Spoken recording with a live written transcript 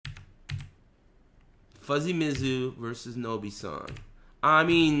Furumizu versus Nobi-san. I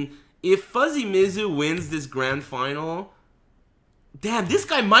mean, if Furumizu wins this grand final, damn, this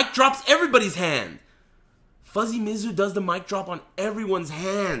guy mic drops everybody's hand. Furumizu does the mic drop on everyone's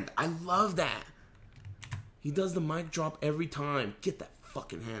hand. I love that. He does the mic drop every time. Get that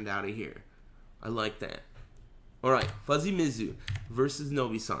fucking hand out of here. I like that. Alright, Furumizu versus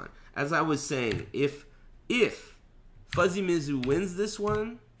Nobi-san. As I was saying, if Furumizu wins this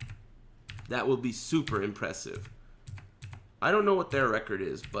one, that will be super impressive. I don't know what their record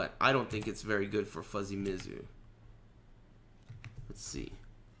is, but I don't think it's very good for Furumizu. Let's see.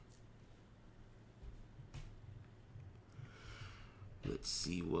 Let's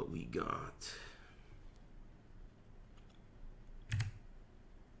see what we got.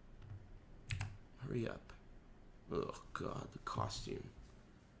 Hurry up. Oh god, the costume.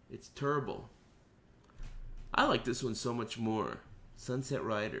 It's terrible. I like this one so much more. Sunset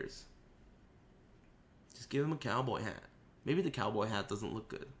Riders. Just give him a cowboy hat. Maybe the cowboy hat doesn't look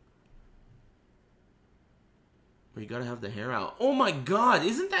good. Or you gotta have the hair out. Oh my god,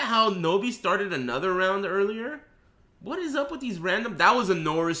 isn't that how Nobi started another round earlier? What is up with these random... That was a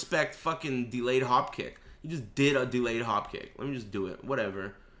no respect fucking delayed hop kick. He just did a delayed hop kick. Let me just do it.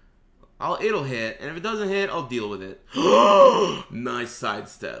 Whatever. It'll hit, and if it doesn't hit, I'll deal with it. Nice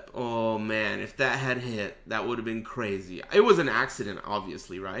sidestep. Oh man, if that had hit, that would have been crazy. It was an accident,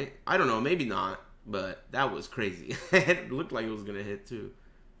 obviously, right? I don't know, maybe not, but that was crazy. It looked like it was gonna hit too.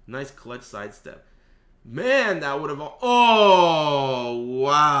 Nice clutch sidestep. Man, that would have. Oh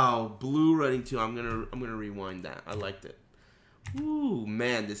wow, blue running two. I'm gonna rewind that. I liked it. Ooh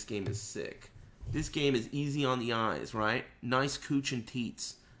man, this game is sick. This game is easy on the eyes, right? Nice cooch and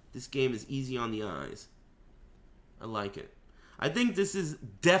teats. This game is easy on the eyes. I like it. I think this is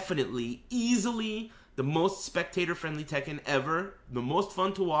definitely, easily the most spectator-friendly Tekken ever. The most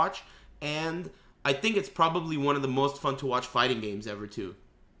fun to watch. And I think it's probably one of the most fun to watch fighting games ever, too.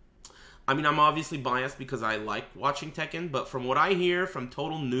 I mean, I'm obviously biased because I like watching Tekken. But from what I hear from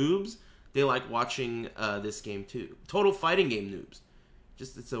total noobs, they like watching this game, too. Total fighting game noobs.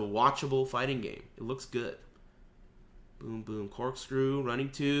 Just, it's a watchable fighting game. It looks good. Boom, boom, corkscrew,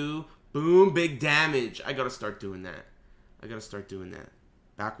 running two. Boom, big damage. I gotta start doing that. I gotta start doing that.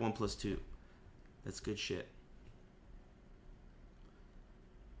 Back 1+2. That's good shit.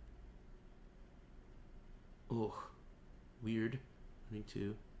 Oh, weird. Running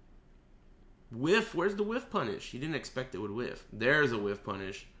two. Whiff. Where's the whiff punish? You didn't expect it would whiff. There's a whiff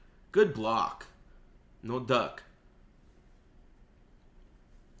punish. Good block. No duck.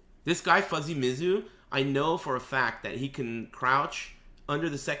 This guy, Furumizu, I know for a fact that he can crouch under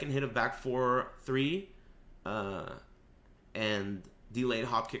the second hit of back 4-3 and delayed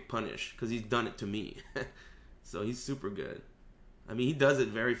hop kick punish because he's done it to me. So he's super good. I mean, he does it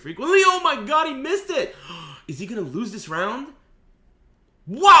very frequently. Oh my god, he missed it! Is he going to lose this round?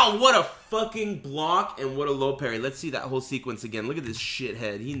 Wow, what a fucking block and what a low parry. Let's see that whole sequence again. Look at this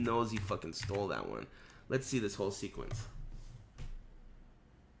shithead. He knows he fucking stole that one. Let's see this whole sequence.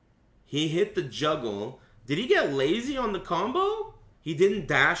 He hit the juggle. Did he get lazy on the combo? He didn't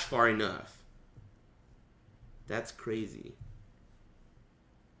dash far enough. That's crazy.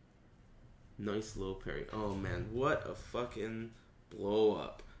 Nice low parry. Oh man, what a fucking blow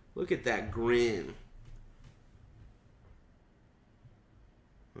up. Look at that grin.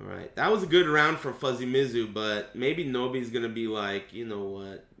 Alright, that was a good round for Furumizu, but maybe Nobi's gonna be like, you know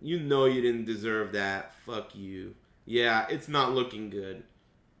what? You know you didn't deserve that. Fuck you. Yeah, it's not looking good.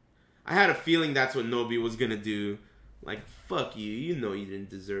 I had a feeling that's what Nobi was gonna do. Like, fuck you. You know you didn't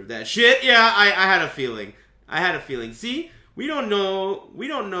deserve that shit. Yeah, I had a feeling. I had a feeling. See? We don't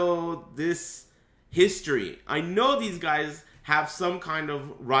know this history. I know these guys have some kind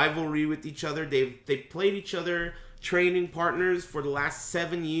of rivalry with each other. They've played each other, training partners for the last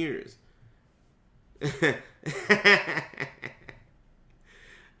 7 years.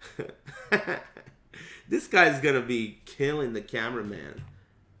 This guy's gonna be killing the cameraman.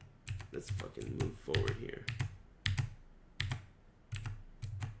 Let's fucking move forward here.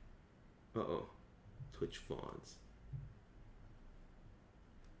 Uh-oh. Twitch fawns.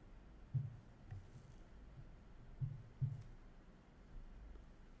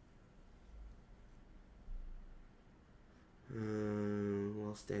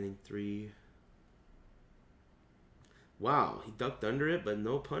 While standing 3. Wow, he ducked under it, but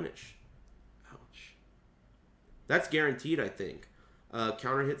no punish. Ouch. That's guaranteed, I think.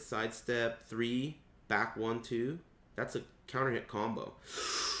 Counter hit, sidestep, 3, back 1-2. That's a counter hit combo.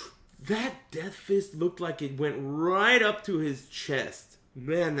 That death fist looked like it went right up to his chest.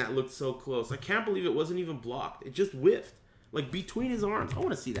 Man, that looked so close. I can't believe it wasn't even blocked. It just whiffed. Like between his arms. I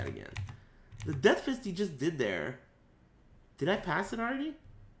want to see that again. The death fist he just did there. Did I pass it already? I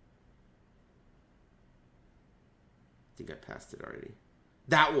think I passed it already.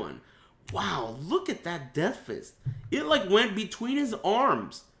 That one. Wow, look at that death fist. It like went between his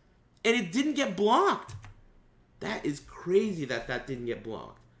arms. And it didn't get blocked. That is crazy that that didn't get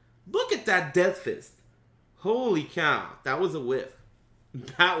blocked. Look at that death fist. Holy cow. That was a whiff.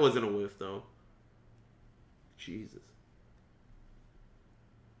 That wasn't a whiff though. Jesus.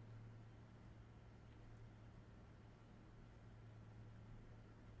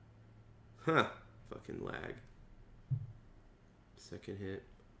 Huh. Fucking lag. Second hit.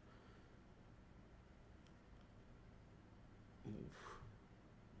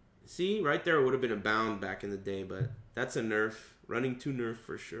 See, right there it would have been a bound back in the day, but that's a nerf. Running 2 nerf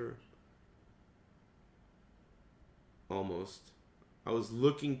for sure. Almost. I was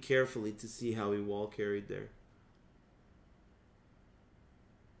looking carefully to see how he wall carried there.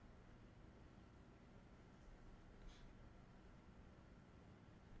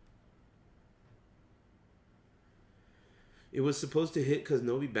 It was supposed to hit because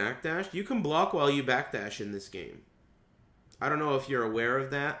Nobi backdashed. You can block while you backdash in this game. I don't know if you're aware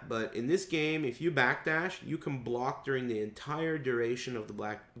of that, but in this game, if you backdash, you can block during the entire duration of the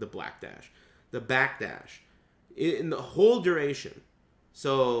backdash. In the whole duration.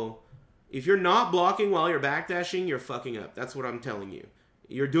 So, if you're not blocking while you're backdashing, you're fucking up. That's what I'm telling you.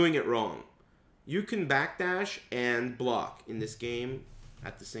 You're doing it wrong. You can backdash and block in this game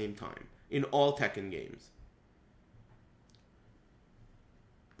at the same time. In all Tekken games.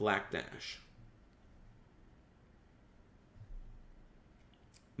 Black dash.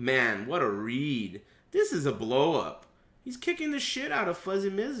 Man, what a read. This is a blow up. He's kicking the shit out of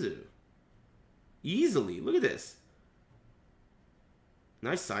Furumizu. Easily. Look at this.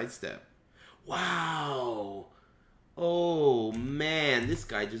 Nice sidestep. Wow. Oh, man. This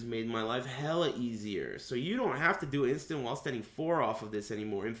guy just made my life hella easier. So you don't have to do instant while standing 4 off of this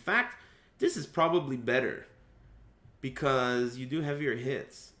anymore. In fact, this is probably better. Because you do heavier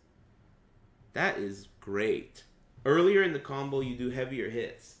hits. That is great. Earlier in the combo, you do heavier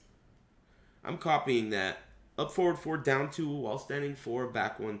hits. I'm copying that. Up forward 4, down 2, while standing 4,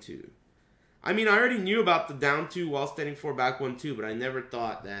 back 1, 2. I mean, I already knew about the down 2 while standing 4, back 1, 2, but I never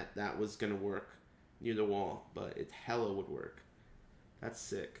thought that that was going to work near the wall. But it hella would work. That's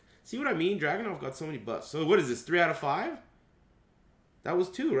sick. See what I mean? Dragunov got so many buffs. So what is this, 3 out of 5? That was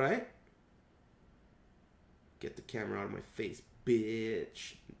 2, right? Get the camera out of my face,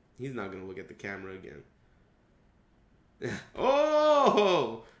 bitch. He's not going to look at the camera again.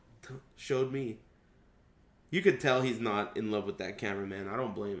 Oh! Showed me. You could tell he's not in love with that cameraman. I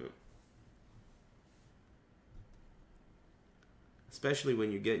don't blame him. Especially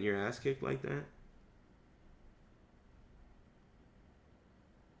when you're getting your ass kicked like that.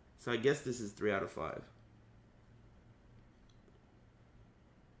 So I guess this is 3 out of 5.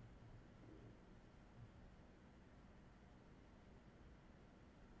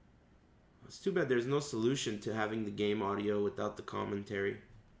 It's too bad there's no solution to having the game audio without the commentary.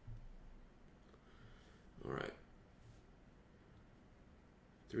 Alright.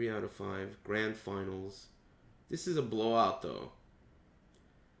 3 out of 5. Grand finals. This is a blowout though.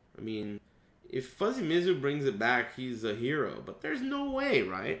 I mean, if Furumizu brings it back, he's a hero. But there's no way,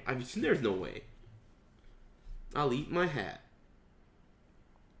 right? I mean, there's no way. I'll eat my hat.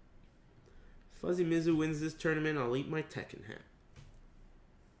 If Furumizu wins this tournament, I'll eat my Tekken hat.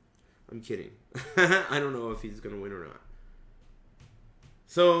 I'm kidding. I don't know if he's going to win or not.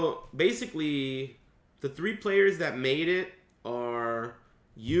 So, basically, the 3 players that made it are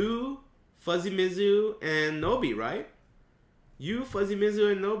you, Furumizu, and Nobi, right? You,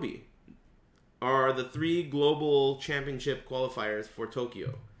 Furumizu, and Nobi are the 3 global championship qualifiers for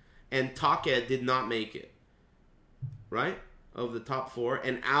Tokyo. And Take did not make it, right? Of the top 4.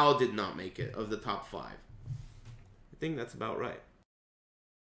 And Ao did not make it of the top 5. I think that's about right.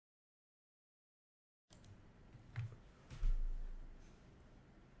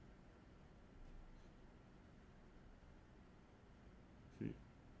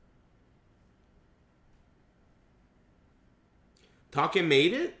 Take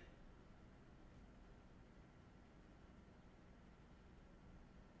made it?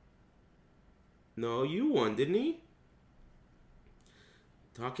 No, you won, didn't he?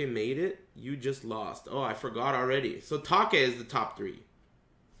 Take made it? You just lost. Oh, I forgot already. So Take is the top 3.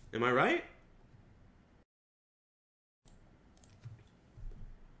 Am I right?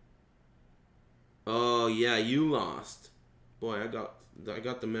 Oh, yeah, you lost. Boy, I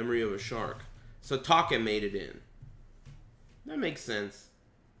got the memory of a shark. So Take made it in. That makes sense.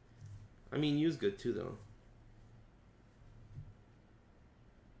 I mean, Yu's good too, though.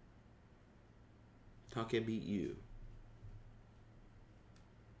 Take beat you.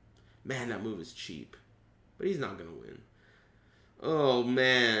 Man, that move is cheap. But he's not going to win. Oh,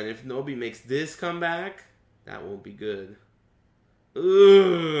 man. If Nobi makes this comeback, that won't be good. Ugh,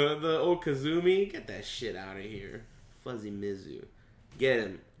 the Okazumi. Get that shit out of here. Furumizu. Get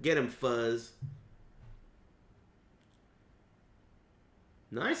him. Get him, Fuzz.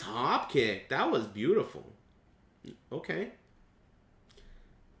 Nice hop kick. That was beautiful. Okay.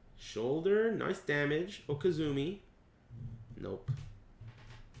 Shoulder. Nice damage. Okazumi. Nope.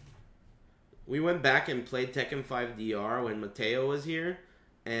 We went back and played Tekken 5 DR when Mateo was here.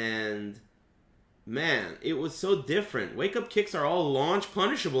 And, man, it was so different. Wake-up kicks are all launch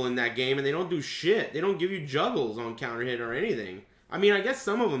punishable in that game, and they don't do shit. They don't give you juggles on counter hit or anything. I mean, I guess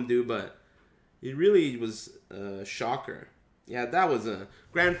some of them do, but it really was a shocker. Yeah, that was a...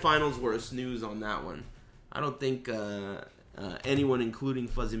 Grand Finals were a snooze on that one. I don't think anyone, including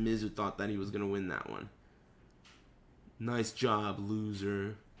Furumizu, thought that he was going to win that one. Nice job,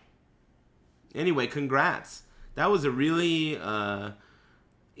 loser. Anyway, congrats. That was a really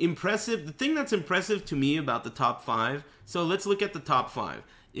impressive... The thing that's impressive to me about the top 5... So let's look at the top 5.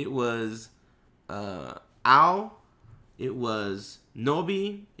 It was Ao. It was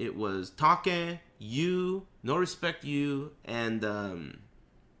Nobi. It was Take. You. No Respect You. And... who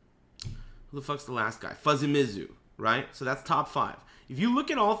the fuck's the last guy? Furumizu. Right? So that's top 5. If you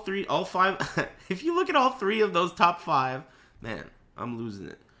look at all 5... if you look at all 3 of those top 5... Man, I'm losing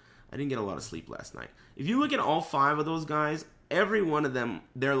it. I didn't get a lot of sleep last night. If you look at all 5 of those guys, every one of them,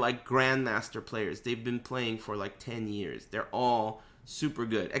 they're like grandmaster players. They've been playing for like 10 years. They're all super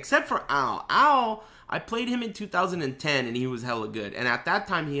good. Except for Ao. Ao, I played him in 2010 and he was hella good. And at that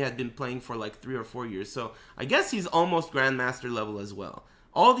time, he had been playing for like 3 or 4 years. So I guess he's almost grandmaster level as well.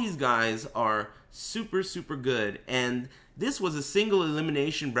 All these guys are super, super good. And this was a single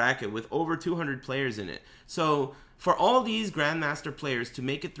elimination bracket with over 200 players in it. So... For all these Grandmaster players to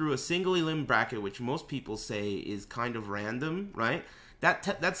make it through a single elim bracket, which most people say is kind of random, right?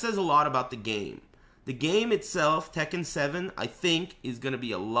 That says a lot about the game. The game itself, Tekken 7, I think, is going to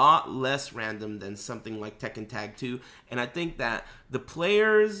be a lot less random than something like Tekken Tag 2. And I think that the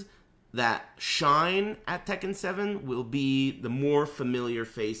players that shine at Tekken 7 will be the more familiar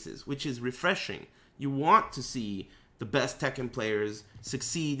faces, which is refreshing. You want to see the best Tekken players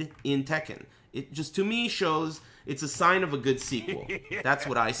succeed in Tekken. It just, to me, shows... It's a sign of a good sequel. That's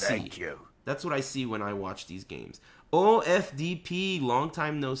what I see. Thank you. That's what I see when I watch these games. OFDP, long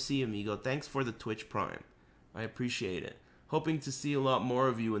time no see, amigo. Thanks for the Twitch Prime. I appreciate it. Hoping to see a lot more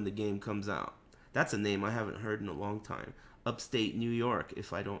of you when the game comes out. That's a name I haven't heard in a long time. Upstate New York,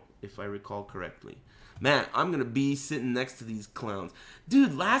 if I recall correctly. Man, I'm gonna be sitting next to these clowns.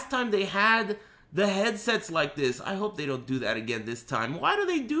 Dude, last time they had the headsets like this. I hope they don't do that again this time. Why do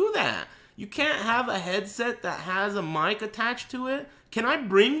they do that? You can't have a headset that has a mic attached to it? Can I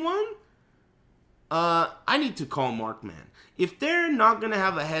bring one? I need to call Markman. If they're not going to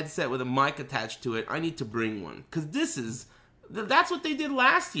have a headset with a mic attached to it, I need to bring one. Because that's what they did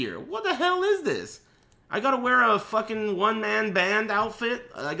last year. What the hell is this? I got to wear a fucking one-man band outfit.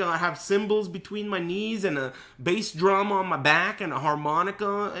 I got to have cymbals between my knees and a bass drum on my back and a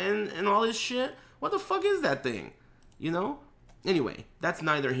harmonica and all this shit. What the fuck is that thing? You know? Anyway, that's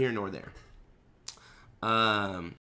neither here nor there.